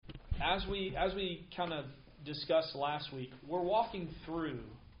as we kind of discussed last week, we're walking through.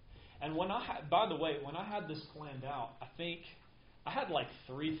 And by the way, when I had this planned out, I think I had like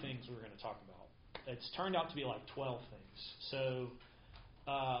 3 things we were going to talk about. It's turned out to be like 12 things. So,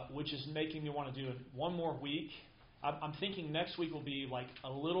 which is making me want to do it one more week. I'm thinking next week will be like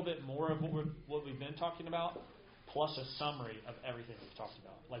a little bit more of what we've been talking about, plus a summary of everything we've talked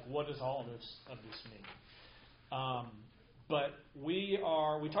about. Like, what does all of this mean? But we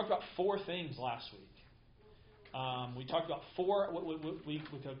talked about 4 things last week. We talked about 4 what we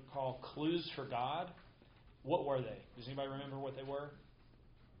could call clues for God. What were they? Does anybody remember what they were?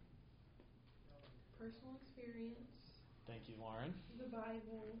 Personal experience. Thank you, Lauren. The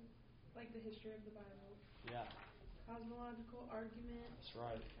Bible, like the history of the Bible. Yeah. Cosmological argument. That's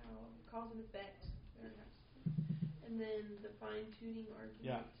right. Cause and effect. And then the fine-tuning argument.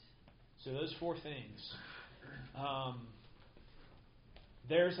 Yeah. So those 4 things.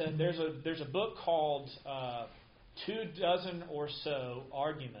 There's a book called 24 or So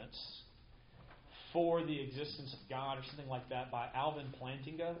Arguments for the Existence of God, or something like that, by Alvin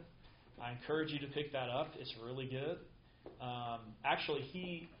Plantinga. I encourage you to pick that up. It's really good.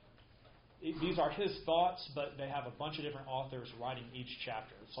 Actually, these are his thoughts, but they have a bunch of different authors writing each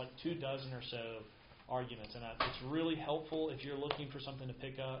chapter. It's like 24 or so arguments, and it's really helpful if you're looking for something to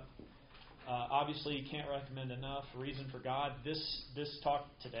pick up. Obviously, you can't recommend enough Reason for God. This talk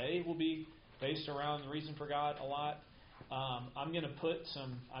today will be based around the Reason for God a lot. I'm going to put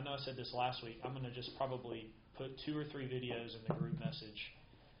some, I know I said this last week, I'm going to just probably put 2 or 3 videos in the group message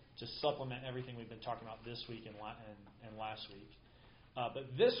to supplement everything we've been talking about this week and last week.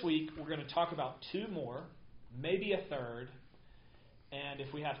 But this week, we're going to talk about 2 more, maybe a third, and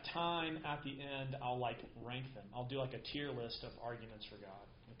if we have time at the end, I'll rank them. I'll do a tier list of arguments for God,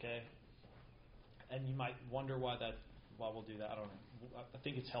 okay? And you might wonder why we'll do that. I don't know. I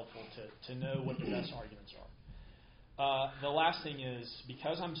think it's helpful to know what the best arguments are. The last thing is,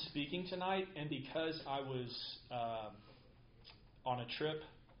 because I'm speaking tonight and because I was on a trip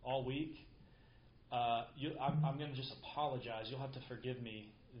all week, I'm going to just apologize. You'll have to forgive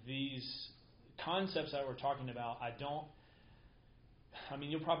me. These concepts that we're talking about,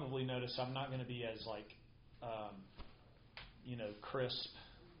 you'll probably notice I'm not going to be as crisp.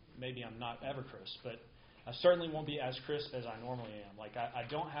 Maybe I'm not ever crisp, but I certainly won't be as crisp as I normally am. I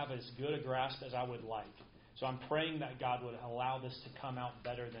don't have as good a grasp as I would like. So I'm praying that God would allow this to come out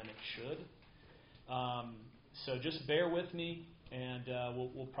better than it should. So just bear with me, and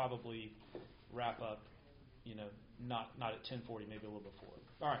we'll probably wrap up, not at 10:40, maybe a little before.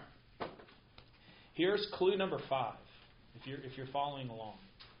 All right. Here's clue number 5, if you're following along.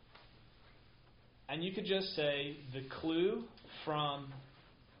 And you could just say the clue from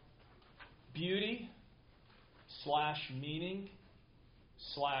beauty / meaning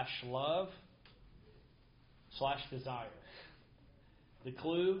 / love / desire. The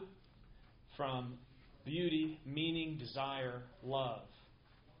clue from beauty, meaning, desire, love,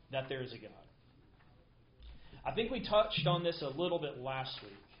 that there is a God. I think we touched on this a little bit last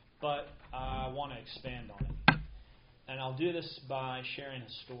week, but I want to expand on it. And I'll do this by sharing a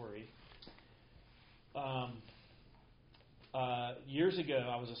story. Years ago,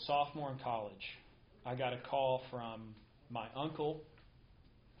 I was a sophomore in college. I got a call from my uncle,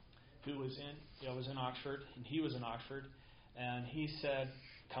 who was in Oxford, and he was in Oxford, and he said,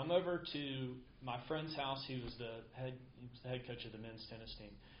 "Come over to my friend's house." He was the head coach of the men's tennis team.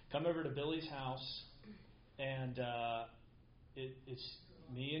 "Come over to Billy's house, and it's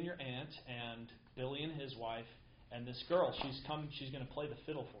me and your aunt, and Billy and his wife, and this girl. She's going to play the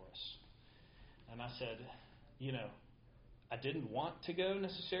fiddle for us." And I said, I didn't want to go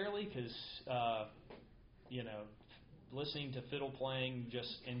necessarily because, listening to fiddle playing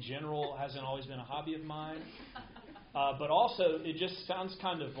just in general hasn't always been a hobby of mine. But also, it just sounds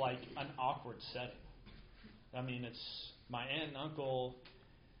kind of like an awkward setting. It's my aunt and uncle,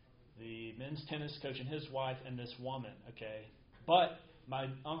 the men's tennis coach and his wife, and this woman, okay? But my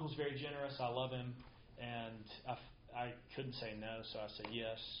uncle's very generous. I love him. And I couldn't say no, so I said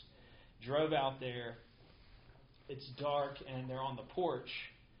yes. Drove out there. It's dark, and they're on the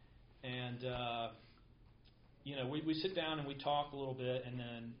porch. And, we sit down and we talk a little bit, and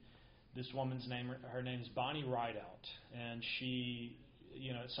then this woman's her name is Bonnie Rideout. And she,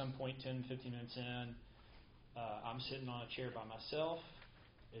 at some point, 10, 15 minutes in, I'm sitting on a chair by myself.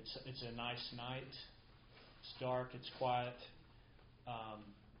 It's a nice night. It's dark. It's quiet.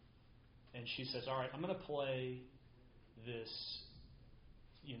 And she says, "All right, I'm going to play this,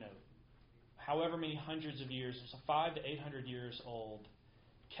 however many hundreds of years, it's 500 to 800 years old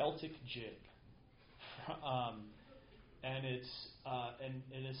Celtic jig and it's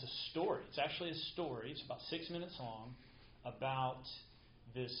a story. It's actually a story. It's about 6 minutes long about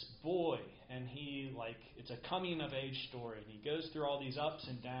this boy, and it's a coming of age story, and he goes through all these ups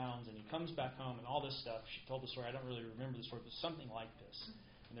and downs, and he comes back home and all this stuff. She told the story. I don't really remember the story, but something like this.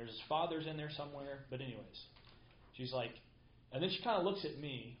 And there's his father's in there somewhere. But anyways, she's like, and then she kind of looks at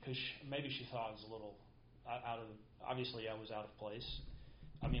me because maybe she thought I was a little out of. Obviously, I was out of place.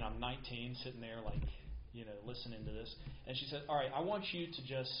 I mean, I'm 19, sitting there listening to this. And she said, all right, I want you to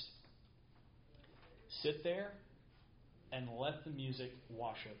just sit there and let the music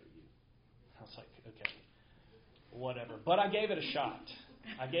wash over you. I was like, okay, whatever. But I gave it a shot.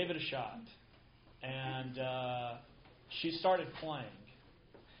 And she started playing.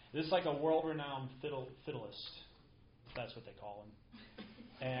 This is like a world-renowned fiddlist. That's what they call him.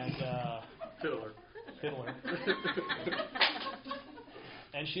 And Fiddler.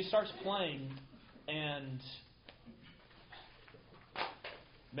 And she starts playing, and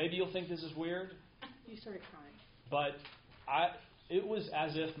maybe you'll think this is weird. You started crying. But it was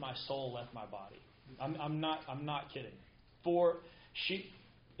as if my soul left my body. I'm not kidding.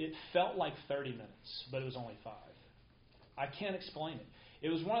 It felt like 30 minutes, but it was only 5. I can't explain it. It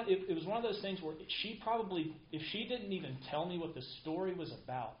was one of those things where she probably, if she didn't even tell me what the story was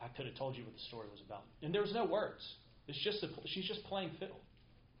about, I could have told you what the story was about. And there was no words. She's just playing fiddle.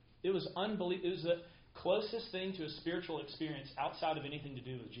 It was unbelievable. It was the closest thing to a spiritual experience outside of anything to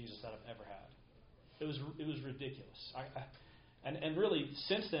do with Jesus that I've ever had. It was ridiculous. And really,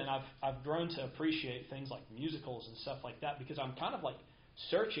 since then, I've grown to appreciate things like musicals and stuff like that because I'm kind of like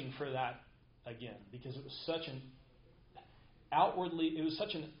searching for that again because it was such an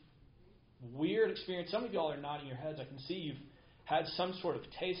weird experience. Some of y'all are nodding your heads. I can see you've had some sort of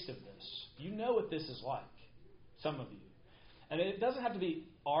taste of this. You know what this is like, some of you. And it doesn't have to be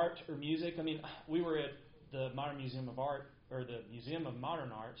art or music. I mean, we were at the Modern Museum of Art, or the Museum of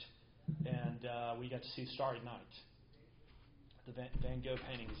Modern Art, and we got to see Starry Night. The Van Gogh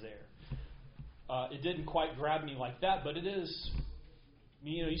painting is there. It didn't quite grab me like that, but it is.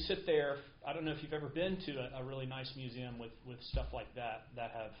 You sit there. I don't know if you've ever been to a really nice museum with stuff like that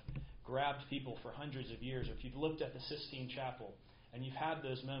have grabbed people for hundreds of years, or if you've looked at the Sistine Chapel and you've had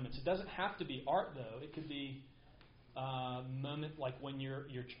those moments. It doesn't have to be art, though. It could be a moment like when your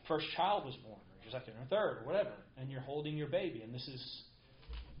first child was born, or your second or third, or whatever, and you're holding your baby, and this is,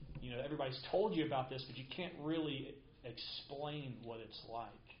 everybody's told you about this, but you can't really explain what it's like.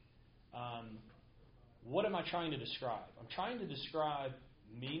 What am I trying to describe? I'm trying to describe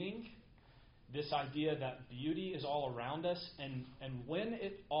meaning, this idea that beauty is all around us, and when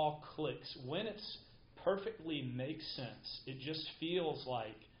it all clicks, when it's perfectly makes sense, it just feels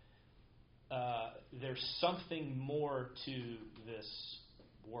like there's something more to this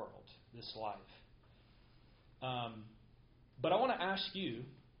world, this life. But I want to ask you,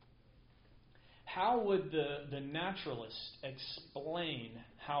 how would the naturalist explain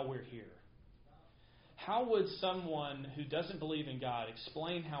how we're here? How would someone who doesn't believe in God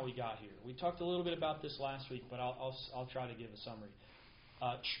explain how we got here? We talked a little bit about this last week, but I'll try to give a summary.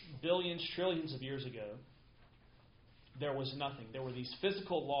 Billions, trillions of years ago, there was nothing. There were these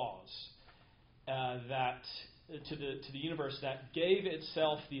physical laws that to the universe that gave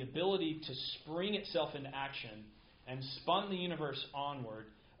itself the ability to spring itself into action and spun the universe onward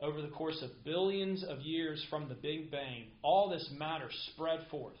over the course of billions of years from the Big Bang. All this matter spread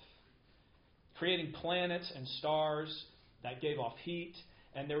forth, creating planets and stars that gave off heat.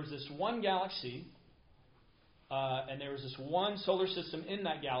 And there was this one galaxy, and there was this one solar system in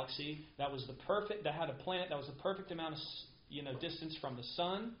that galaxy that had a planet that was the perfect amount of distance from the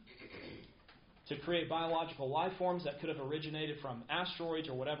sun to create biological life forms that could have originated from asteroids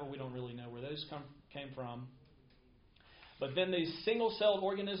or whatever. We don't really know where those came from. But then these single-celled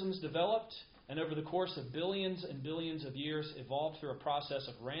organisms developed, and over the course of billions and billions of years evolved through a process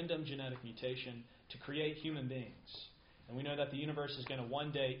of random genetic mutation to create human beings. And we know that the universe is going to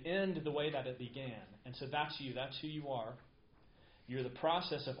one day end the way that it began. And so that's you. That's who you are. You're the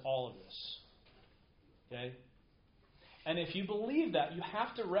process of all of this. Okay? And if you believe that, you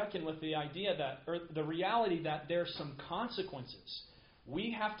have to reckon with the idea that, or the reality that there's some consequences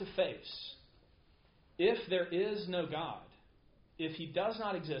we have to face. If there is no God, if He does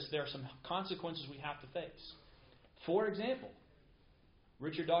not exist, there are some consequences we have to face. For example,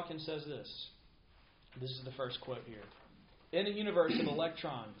 Richard Dawkins says this. This is the first quote here. In a universe of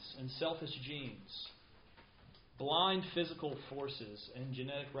electrons and selfish genes, blind physical forces, and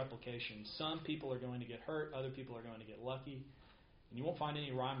genetic replication, some people are going to get hurt, other people are going to get lucky, and you won't find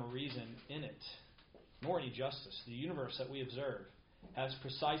any rhyme or reason in it, nor any justice. The universe that we observe has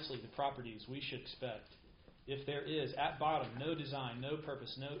precisely the properties we should expect if there is, at bottom, no design, no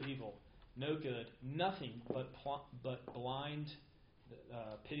purpose, no evil, no good, nothing but blind,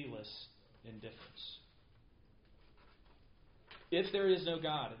 pitiless indifference. If there is no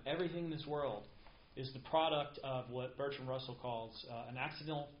God, and everything in this world is the product of what Bertrand Russell calls an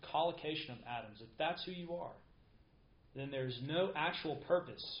accidental collocation of atoms, if that's who you are, then there's no actual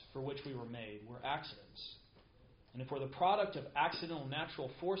purpose for which we were made. We're accidents. And if we're the product of accidental natural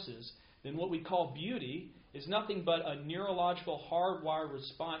forces, then what we call beauty is nothing but a neurological hardwired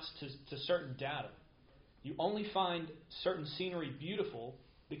response to certain data. You only find certain scenery beautiful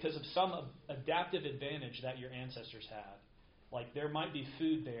because of some adaptive advantage that your ancestors had. Like there might be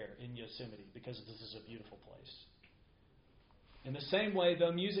food there in Yosemite because this is a beautiful place. In the same way,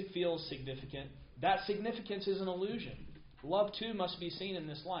 though music feels significant, that significance is an illusion. Love, too, must be seen in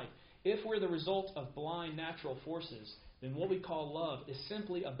this light. If we're the result of blind natural forces, then what we call love is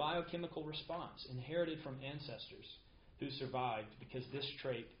simply a biochemical response inherited from ancestors who survived because this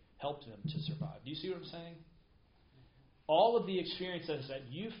trait helped them to survive. Do you see what I'm saying? All of the experiences that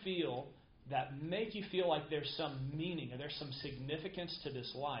you feel that make you feel like there's some meaning or there's some significance to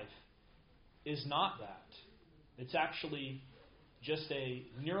this life is not that. It's actually just a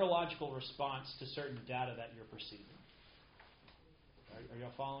neurological response to certain data that you're perceiving. Are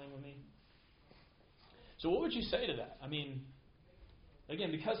y'all following with me? So what would you say to that? I mean,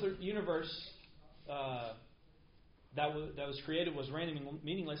 again, because the universe that was created was random and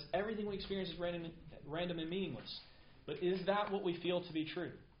meaningless, everything we experience is random and meaningless. But is that what we feel to be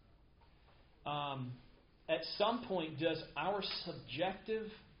true? At some point, does our subjective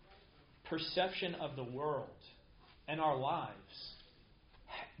perception of the world and our lives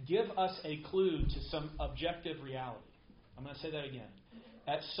give us a clue to some objective reality? I'm going to say that again.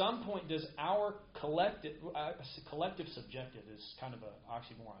 At some point, does our collective subjective is kind of an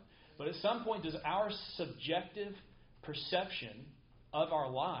oxymoron, but at some point, does our subjective perception of our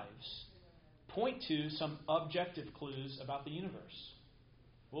lives point to some objective clues about the universe?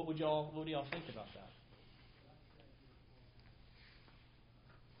 What do y'all think about that?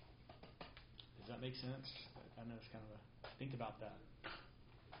 Does that make sense? I know it's kind of think about that.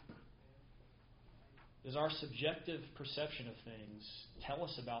 Does our subjective perception of things tell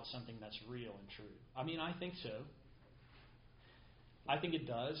us about something that's real and true? I mean, I think so. I think it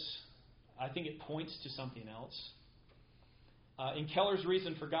does. I think it points to something else. In Keller's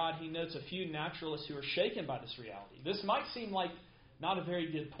Reason for God, he notes a few naturalists who are shaken by this reality. This might seem like not a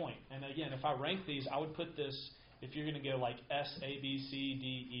very good point. And again, if I rank these, I would put this, if you're going to go like S, A, B, C, D,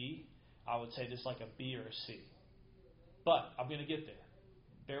 E, I would say this like a B or a C. But I'm going to get there.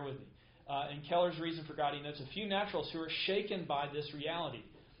 Bear with me. In Keller's Reason for God, he notes a few naturalists who are shaken by this reality,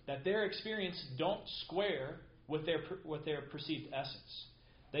 that their experience don't square with their perceived essence.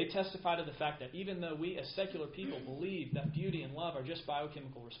 They testify to the fact that even though we as secular people believe that beauty and love are just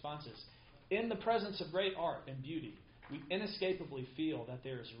biochemical responses, in the presence of great art and beauty, we inescapably feel that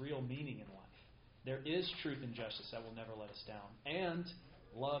there is real meaning in life. There is truth and justice that will never let us down. And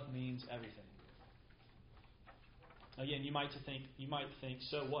love means everything. Again, you might think,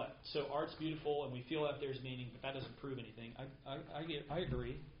 so what? So art's beautiful and we feel that there's meaning, but that doesn't prove anything. I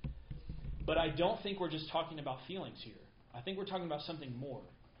agree. But I don't think we're just talking about feelings here. I think we're talking about something more.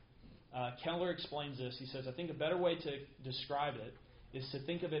 Keller explains this. He says, I think a better way to describe it is to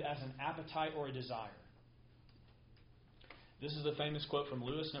think of it as an appetite or a desire. This is a famous quote from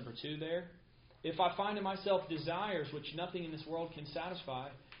Lewis, number 2 there. If I find in myself desires which nothing in this world can satisfy,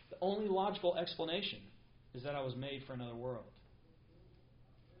 the only logical explanation is that I was made for another world.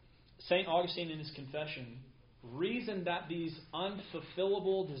 St. Augustine in his Confession reasoned that these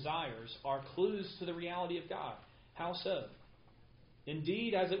unfulfillable desires are clues to the reality of God. How so?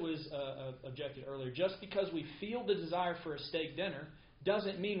 Indeed, as it was objected earlier, just because we feel the desire for a steak dinner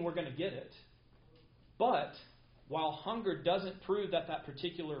doesn't mean we're going to get it. But while hunger doesn't prove that that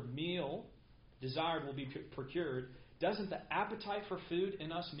particular meal desired will be procured, doesn't the appetite for food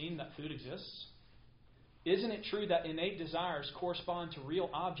in us mean that food exists? Isn't it true that innate desires correspond to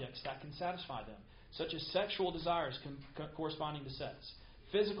real objects that can satisfy them, such as sexual desires corresponding to sex,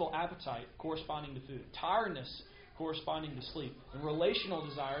 physical appetite corresponding to food, tiredness corresponding to sleep, and relational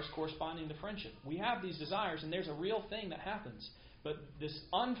desires corresponding to friendship? We have these desires, and there's a real thing that happens. But this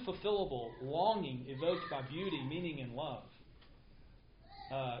unfulfillable longing evoked by beauty, meaning, and love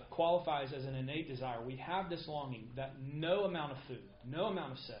qualifies as an innate desire. We have this longing that no amount of food, no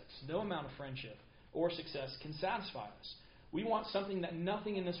amount of sex, no amount of friendship or success can satisfy us. We want something that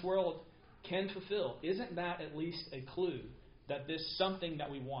nothing in this world can fulfill. Isn't that at least a clue that this something that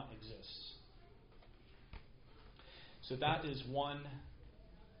we want exists? So that is one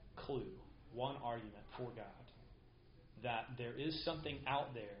clue. one argument for God. That there is something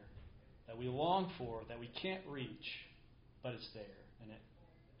out there that we long for, that we can't reach, but it's there. And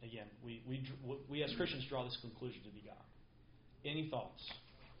again, we as Christians draw this conclusion to be God. Any thoughts?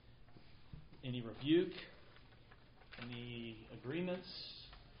 Any rebuke? Any agreements?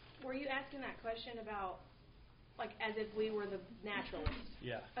 Were you asking that question about, like, as if we were the naturalists?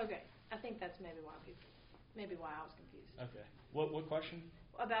 Yeah. Okay. I think that's maybe why I was confused. Okay. What question?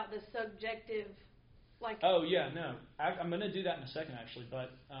 About the subjective, like. Oh yeah, no. I'm going to do that in a second, actually.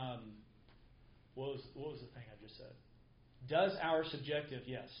 But what was the thing I just said? Does our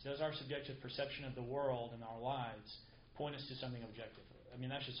subjective perception of the world and our lives point us to something objective? I mean,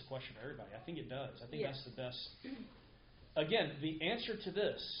 that's just a question for everybody. I think it does. I think that's the best. Again, the answer to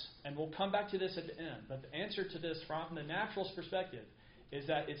this, and we'll come back to this at the end, but the answer to this from the naturalist perspective is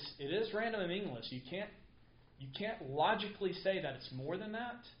that it is random and meaningless. You can't logically say that it's more than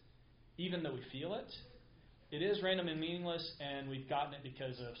that, even though we feel it. It is random and meaningless, and we've gotten it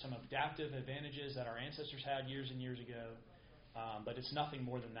because of some adaptive advantages that our ancestors had years and years ago. But it's nothing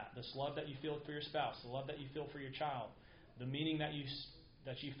more than that. This love that you feel for your spouse, the love that you feel for your child, the meaning that you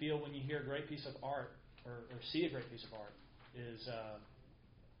feel when you hear a great piece of art or see a great piece of art is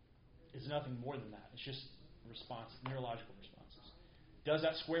nothing more than that. It's just neurological responses. Does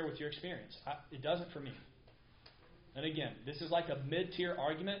that square with your experience? It doesn't for me. And again, this is like a mid-tier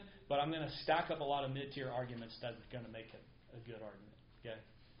argument, but I'm going to stack up a lot of mid-tier arguments that are going to make it a good argument. Okay.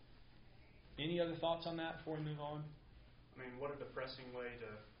 Any other thoughts on that before we move on? I mean, what a depressing way to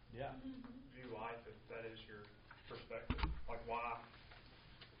view life if that is your perspective. Like, why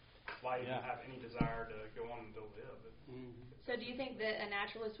even have any desire to go on and to live? So do you think that a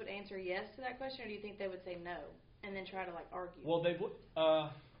naturalist would answer yes to that question, or do you think they would say no and then try to argue? Well, they would.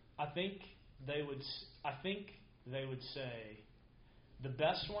 I think they would say the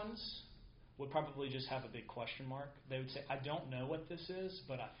best ones would probably just have a big question mark. They would say, I don't know what this is,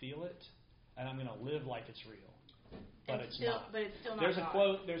 but I feel it, and I'm going to live like it's real. But it's not. But it's still not. There's a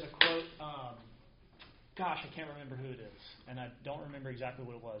quote. Gosh, I can't remember who it is, and I don't remember exactly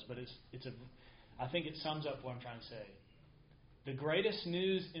what it was. But I think it sums up what I'm trying to say. The greatest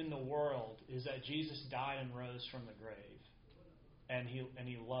news in the world is that Jesus died and rose from the grave, and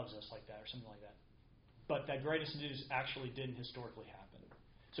he loves us like that, or something like that. But that greatest news actually didn't historically happen.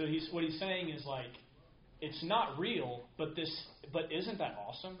 So what he's saying is it's not real, but isn't that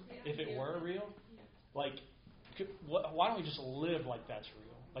awesome if it were real? Why don't we just live like that's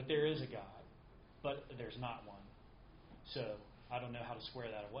real? Like there is a God, but there's not one. So I don't know how to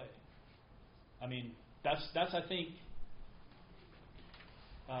square that away. I mean, that's I think.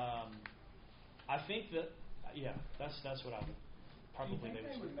 That's what I would probably. Do you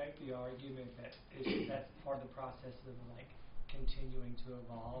think they would make the argument that that's part of the process of continuing to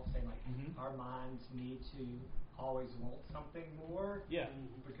evolve, saying our minds need to always want something more,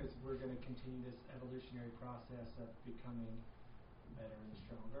 because we're going to continue this evolutionary process of becoming better and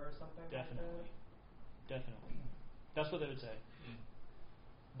stronger, or something? Definitely, that's what they would say.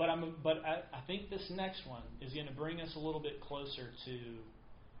 But I think this next one is going to bring us a little bit closer to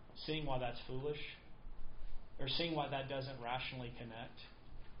seeing why that's foolish, or seeing why that doesn't rationally connect.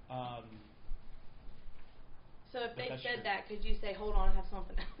 So if they said that, could you say, hold on, I have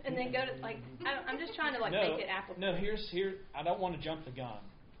something, and then go to I'm just trying to make it applicable. No, here. I don't want to jump the gun,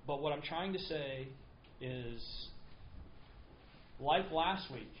 but what I'm trying to say is, like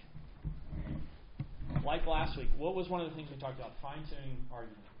last week, what was one of the things we talked about? Fine-tuning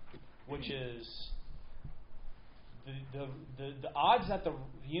argument, which is the odds that the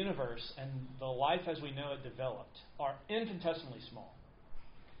universe and the life as we know it developed are infinitesimally small.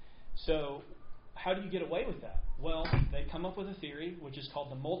 So how do you get away with that? Well, they come up with a theory which is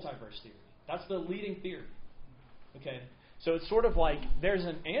called the multiverse theory. That's the leading theory. Okay, so it's sort of like there's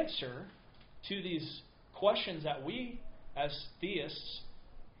an answer to these questions that we as theists,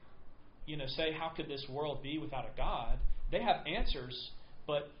 say, how could this world be without a God? They have answers,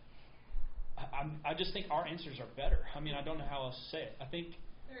 but I just think our answers are better. I mean, I don't know how else to say it. I think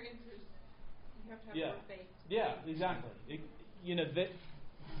their answers, you have to have more faith. Yeah, exactly.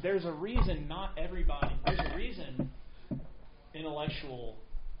 There's a reason there's a reason intellectual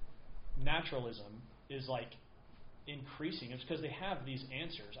naturalism is increasing. It's because they have these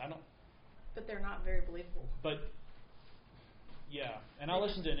answers. But they're not very believable. But yeah, and I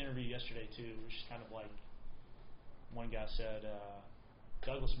listened to an interview yesterday too, which is kind of like one guy said,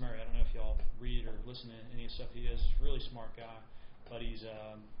 Douglas Murray. I don't know if y'all read or listen to any of the stuff he does. He's a really smart guy, but he's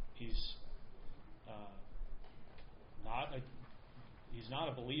not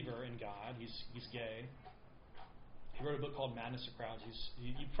a believer in God. He's gay. He wrote a book called Madness of Crowds.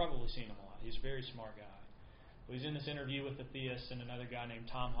 You've probably seen him a lot. He's a very smart guy. Well, he's in this interview with the theist and another guy named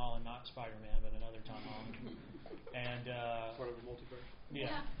Tom Holland, not Spider-Man, but another Tom Holland. And part of the multiverse. Yeah,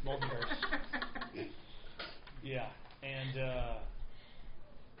 multiverse. Yeah, and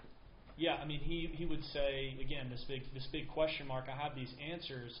I mean, he would say again this big question mark. I have these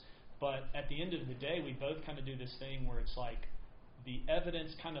answers, but at the end of the day, we both kind of do this thing where it's like the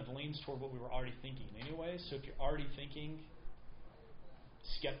evidence kind of leans toward what we were already thinking anyway. So if you're already thinking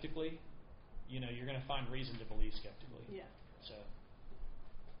skeptically, you're going to find reason to believe skeptically. Yeah. So,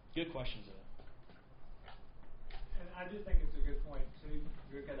 good questions though. And I do think it's a good point too,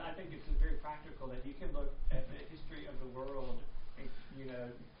 because I think it's very practical that you can look at the history of the world, and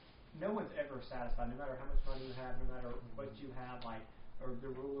no one's ever satisfied, no matter how much money you have, no matter what you have, or the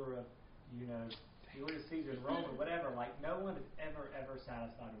ruler of, Julius Caesar in Rome or whatever. No one is ever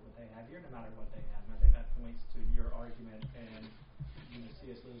satisfied with what they have here, no matter what they have. And I think that points to your argument and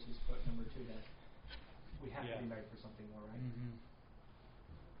C.S. Lewis's quote number 2 that we have to be made for something more, right? Mm-hmm.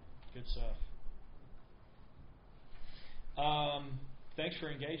 Good stuff. Thanks for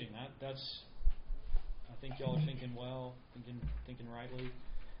engaging. That's. I think y'all are thinking well, thinking rightly.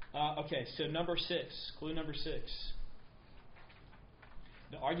 Okay, so number 6, clue number 6.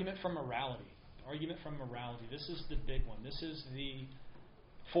 The argument from morality. Argument from morality. This is the big one. This is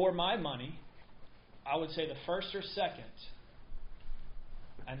for my money, I would say the first or second,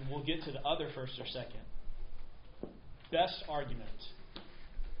 and we'll get to the other first or second, best argument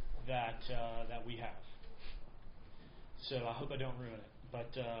that we have. So I hope I don't ruin it.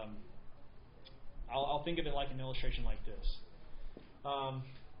 But I'll think of it like an illustration like this.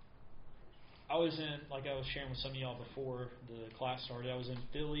 I was like I was sharing with some of y'all before the class started, I was in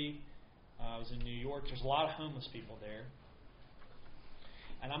Philly, I was in New York. There's a lot of homeless people there.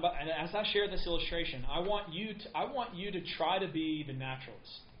 And as I share this illustration, I want you to try to be the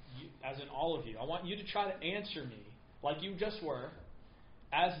naturalist, as in all of you. I want you to try to answer me, like you just were,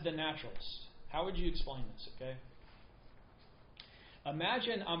 as the naturalist. How would you explain this, okay?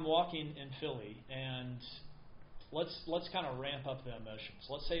 Imagine I'm walking in Philly, and let's kind of ramp up the emotions.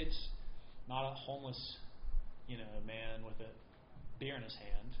 Let's say it's not a homeless, man with a beer in his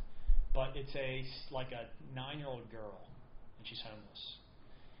hand, but it's like a 9-year-old girl, and she's homeless.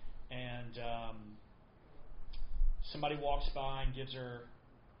 And somebody walks by and gives her,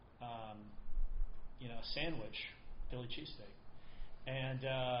 a sandwich, Philly cheesesteak, and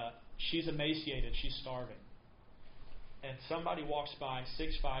she's emaciated, she's starving. And somebody walks by,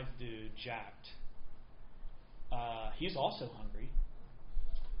 6'5" dude, jacked. He's also hungry.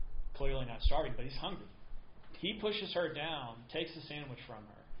 Clearly not starving, but he's hungry. He pushes her down, takes the sandwich from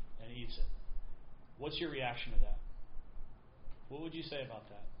her, and eats it. What's your reaction to that? What would you say about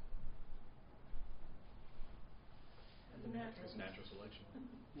that? It's natural selection.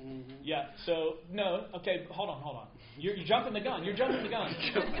 Mm-hmm. Yeah, so, no, okay, hold on. You're jumping the gun. No,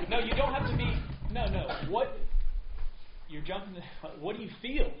 you don't have to be, no. What do you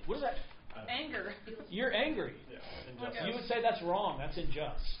feel? What is that? Anger. You're angry. Yeah, okay. You would say that's wrong, that's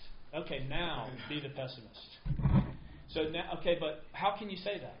unjust. Okay, now be the pessimist. So now, okay, but how can you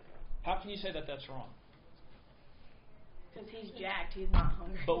say that? How can you say that that's wrong? Because he's jacked, he's not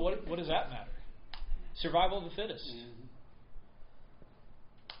hungry. But what does that matter? Survival of the fittest.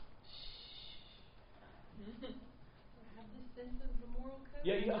 I have this sense of the moral code.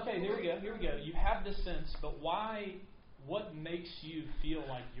 Yeah, okay, here we go. You have this sense, but why? What makes you feel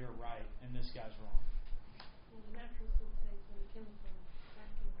like you're right and this guy's wrong? Well, the naturalist would say some chemical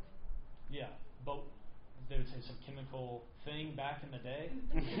acting. Yeah, but they would say some chemical thing back in the day.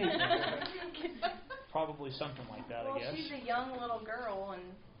 Probably something like that, I guess. Well, she's a young little girl and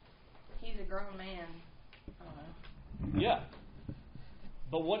he's a grown man. I don't know. Yeah,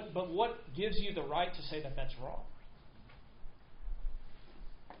 but what gives you the right to say that that's wrong?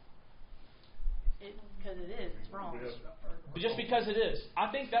 Because it is. It's wrong. Just because it is. I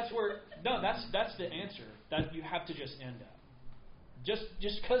think that's where. No, that's the answer that you have to just end at. Just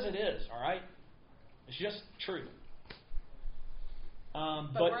because it is, all right? It's just true.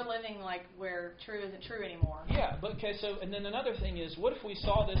 But we're living like where true isn't true anymore. Yeah, but okay. So, and then another thing is, what if we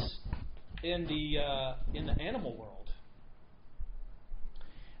saw this in the animal world,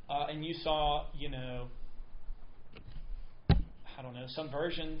 and you saw, I don't know, some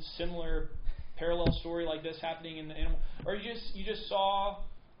version similar. Parallel story like this happening in the animal, or you just saw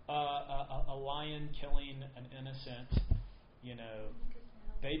a lion killing an innocent,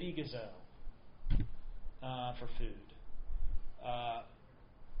 baby gazelle for food.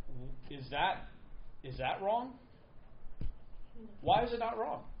 Is that wrong? Why is it not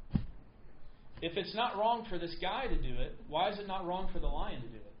wrong? If it's not wrong for this guy to do it, why is it not wrong for the lion to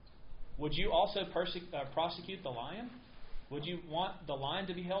do it? Would you also prosecute the lion? Would you want the lion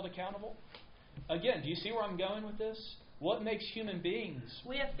to be held accountable? Again, do you see where I'm going with this? What makes human beings?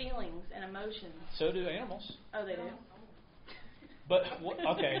 We have feelings and emotions. So do animals. Oh, they do? But,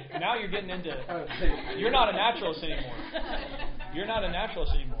 okay, now you're getting into... You're not a naturalist anymore. You're not a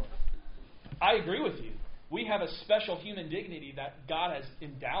naturalist anymore. I agree with you. We have a special human dignity that God has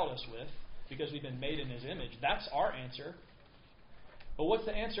endowed us with because we've been made in His image. That's our answer. But what's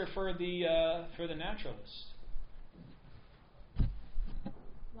the answer for the naturalist?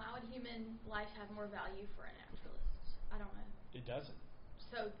 Why would human life have more value for a naturalist? I don't know. It doesn't.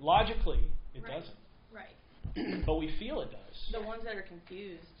 So logically, it right, doesn't. Right. But we feel it does. The ones that are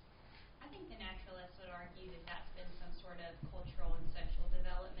confused. I think the naturalists would argue that that's been some sort of cultural and social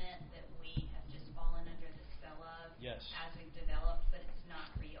development that we have just fallen under the spell of as we've developed, but it's not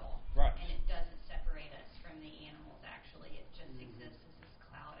real. Right. And it doesn't separate us from the animals, actually. It just exists as this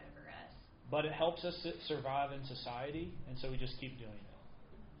cloud over us. But it helps us survive in society, and so we just keep doing it.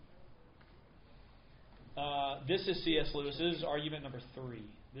 This is C.S. Lewis's argument number 3.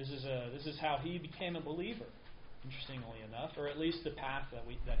 This is how he became a believer, interestingly enough, or at least the path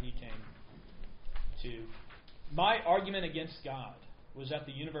that he came to. My argument against God was that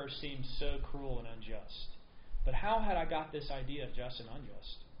the universe seemed so cruel and unjust. But how had I got this idea of just and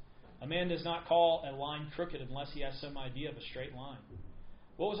unjust? A man does not call a line crooked unless he has some idea of a straight line.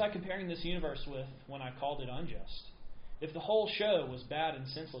 What was I comparing this universe with when I called it unjust? If the whole show was bad and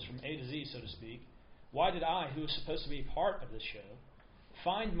senseless from A to Z, so to speak, why did I, who was supposed to be part of this show,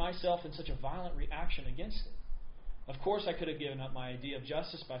 find myself in such a violent reaction against it? Of course, I could have given up my idea of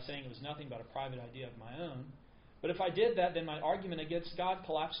justice by saying it was nothing but a private idea of my own. But if I did that, then my argument against God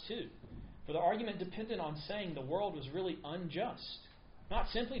collapsed too. For the argument depended on saying the world was really unjust, not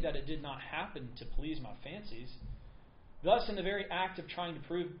simply that it did not happen to please my fancies. Thus, in the very act of trying to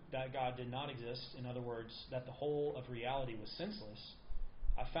prove that God did not exist, in other words, that the whole of reality was senseless,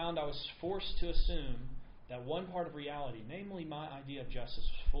 I found I was forced to assume that one part of reality, namely my idea of justice,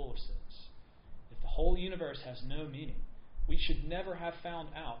 was full of sins. If the whole universe has no meaning, we should never have found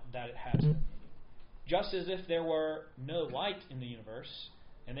out that it has no meaning. Just as if there were no light in the universe,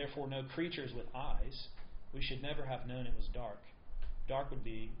 and therefore no creatures with eyes, we should never have known it was dark. Dark would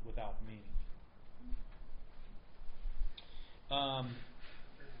be without meaning.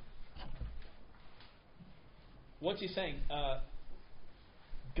 What's he saying?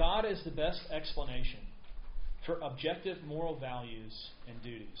 God is the best explanation for objective moral values and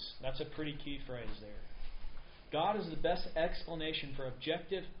duties. That's a pretty key phrase there. God is the best explanation for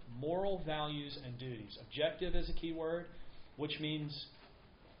objective moral values and duties. Objective is a key word, which means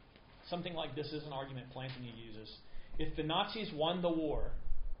something like this is an argument Plantinga uses. If the Nazis won the war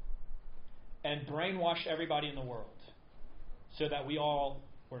and brainwashed everybody in the world so that we all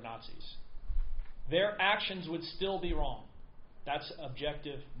were Nazis, their actions would still be wrong. That's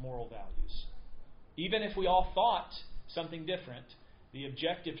objective moral values. Even if we all thought something different, the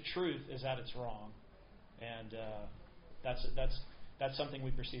objective truth is that it's wrong. And that's something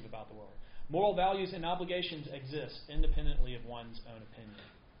we perceive about the world. Moral values and obligations exist independently of one's own opinion.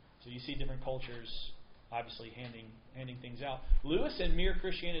 So you see different cultures obviously handing things out. Lewis and Mere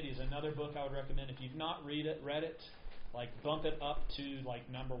Christianity is another book I would recommend. If you've not read it, like bump it up to like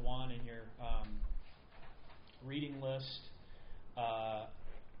number 1 in your reading list.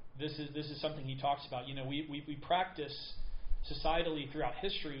 This is something he talks about. You know, we practice societally throughout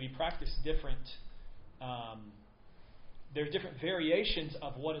history. We practice different. There are different variations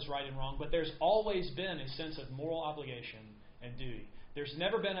of what is right and wrong, but there's always been a sense of moral obligation and duty. There's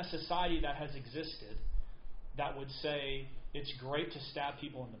never been a society that has existed that would say it's great to stab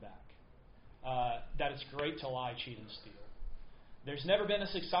people in the back, that it's great to lie, cheat, and steal. There's never been a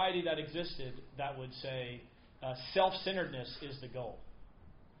society that existed that would say self-centeredness is the goal.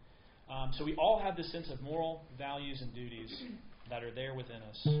 So we all have this sense of moral values and duties that are there within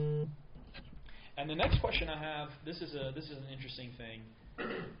us. And the next question I have, this is an interesting thing.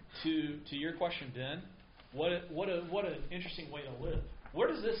 To your question, Ben, what an interesting way to live. Where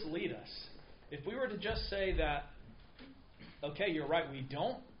does this lead us? If we were to just say that, okay, you're right, we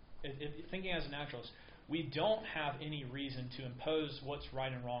don't, thinking as a naturalist, we don't have any reason to impose what's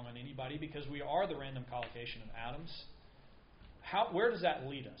right and wrong on anybody because we are the random collocation of atoms. Where does that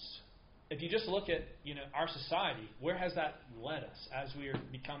lead us? If you just look at our society, where has that led us as we are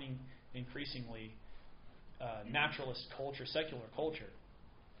becoming increasingly naturalist culture, secular culture?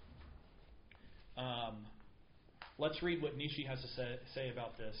 Let's read what Nietzsche has to say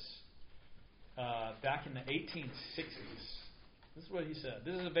about this. Back in the 1860s, this is what he said.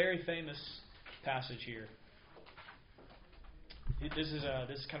 This is a very famous passage here. This is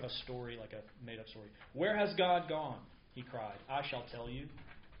kind of a story, like a made-up story. Where has God gone? He cried. I shall tell you.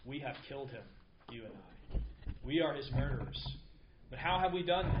 We have killed him, you and I. We are his murderers. But how have we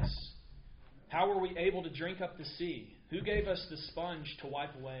done this? How were we able to drink up the sea? Who gave us the sponge to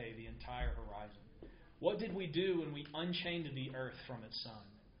wipe away the entire horizon? What did we do when we unchained the earth from its sun?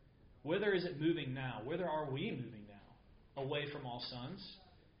 Whither is it moving now? Whither are we moving now? Away from all suns?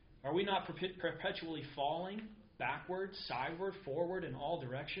 Are we not perpetually falling backward, sideward, forward, in all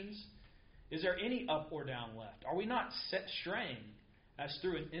directions? Is there any up or down left? Are we not set straying as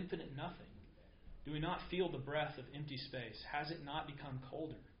through an infinite nothing? Do we not feel the breath of empty space? Has it not become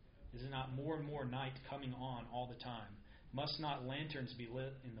colder? Is it not more and more night coming on all the time? Must not lanterns be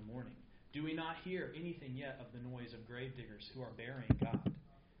lit in the morning? Do we not hear anything yet of the noise of gravediggers who are burying God?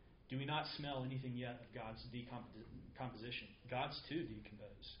 Do we not smell anything yet of God's decomposition? God's too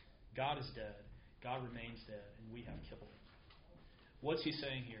decompose. God is dead. God remains dead, and we have killed him. What's he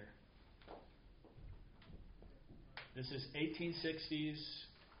saying here? This is 1860s,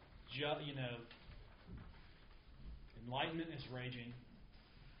 Enlightenment is raging.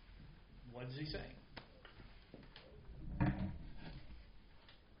 What is he saying?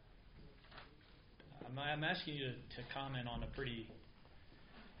 I'm asking you to comment on a pretty,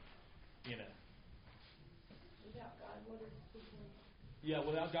 Without God, what is the point? Yeah,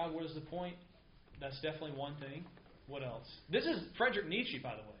 without God, what is the point? That's definitely one thing. What else? This is Friedrich Nietzsche,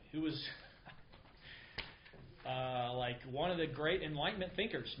 by the way, who was like one of the great Enlightenment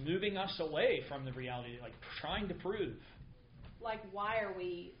thinkers, moving us away from the reality, like trying to prove. Like, why are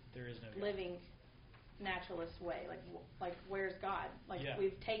we there is no living naturalist way? Like where's God?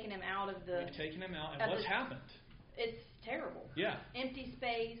 We've taken him out of the... We've taken him out, and what's happened? It's terrible. Yeah. Empty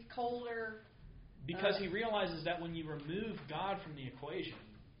space, colder. Because he realizes that when you remove God from the equation,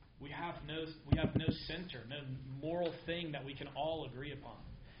 we have no center, no moral thing that we can all agree upon.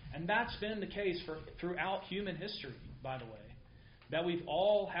 And that's been the case throughout human history, by the way. That we've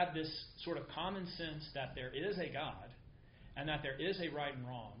all had this sort of common sense that there is a God, and that there is a right and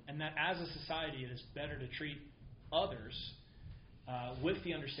wrong, and that as a society it is better to treat others with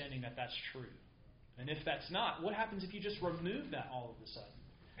the understanding that that's true. And if that's not, what happens if you just remove that all of a sudden?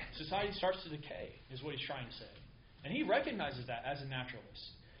 Society starts to decay, is what he's trying to say. And he recognizes that as a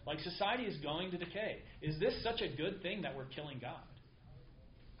naturalist. Like, society is going to decay. Is this such a good thing that we're killing God?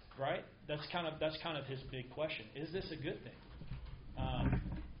 Right? That's kind of his big question. Is this a good thing?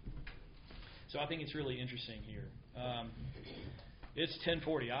 So I think it's really interesting here. It's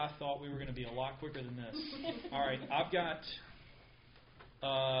 10:40. I thought we were going to be a lot quicker than this. All right, I've got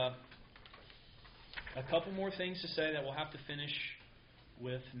a couple more things to say that we'll have to finish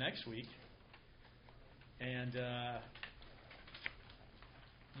with next week. And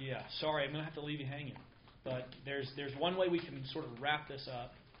sorry, I'm going to have to leave you hanging. But there's one way we can sort of wrap this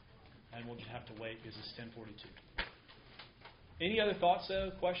up, and we'll just have to wait because it's 10:42. Any other thoughts, though?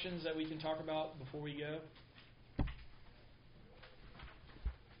 Questions that we can talk about before we go?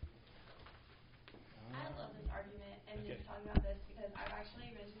 I love this argument and just talking about this because I've actually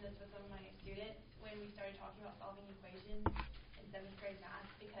mentioned this with some of my students when we started talking about solving equations in 7th grade math,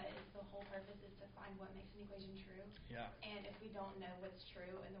 because the whole purpose is to find what makes an equation true. Yeah. And if we don't know what's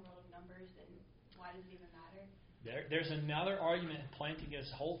true in the world of numbers, then why does it even matter? There's another argument planting a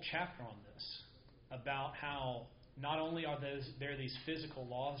whole chapter on this about how not only are there these physical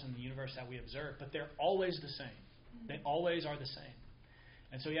laws in the universe that we observe, but they're always the same. Mm-hmm. They always are the same.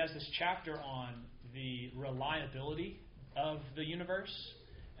 And so he has this chapter on the reliability of the universe,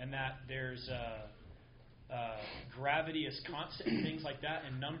 and that there's gravity is constant and things like that,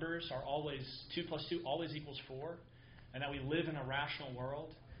 and numbers are always 2 + 2 always equals 4, and that we live in a rational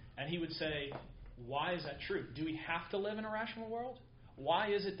world. And he would say, why is that true? Do we have to live in a rational world?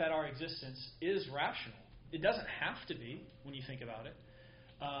 Why is it that our existence is rational? It doesn't have to be when you think about it.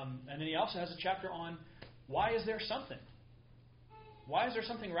 And then he also has a chapter on why is there something? Why is there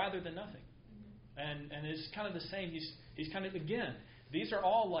something rather than nothing? And it's kind of the same. He's kind of, again, these are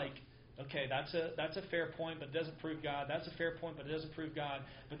all like, okay, that's a fair point, but it doesn't prove God. That's a fair point, but it doesn't prove God.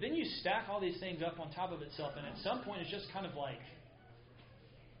 But then you stack all these things up on top of itself, and at some point it's just kind of like,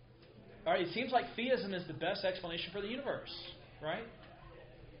 all right, it seems like theism is the best explanation for the universe, right?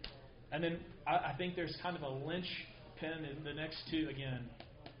 And then I think there's kind of a linchpin in the next two. Again,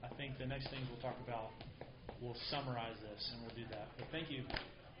 I think the next things we'll talk about will summarize this, and we'll do that. But thank you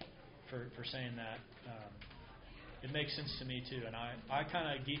for saying that. It makes sense to me too, and I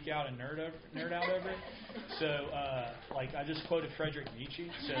kind of geek out and nerd out over it. So, I just quoted Friedrich Nietzsche.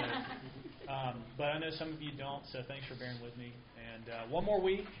 So, but I know some of you don't. So thanks for bearing with me. And one more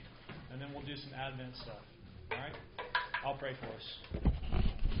week, and then we'll do some Advent stuff. All right? I'll pray for us.